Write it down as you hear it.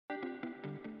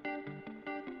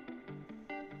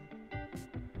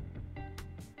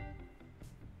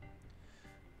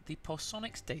The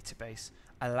Pulsonix database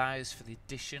allows for the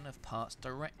addition of parts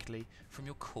directly from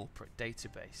your corporate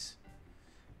database.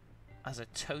 As a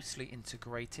totally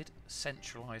integrated,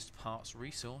 centralized parts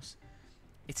resource,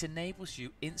 it enables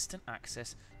you instant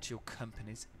access to your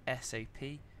company's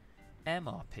SAP,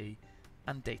 MRP,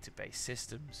 and database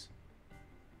systems.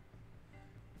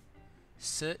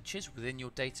 Searches within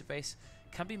your database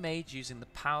can be made using the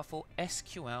powerful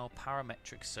SQL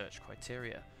parametric search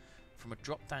criteria. From a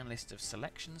drop-down list of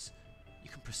selections, you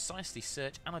can precisely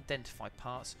search and identify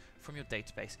parts from your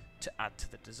database to add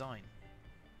to the design.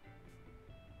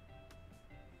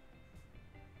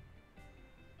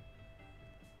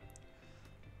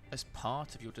 As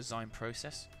part of your design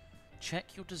process,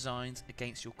 check your designs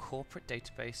against your corporate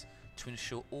database to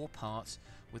ensure all parts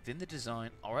within the design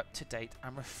are up to date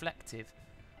and reflective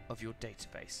of your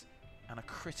database and are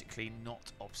critically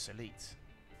not obsolete.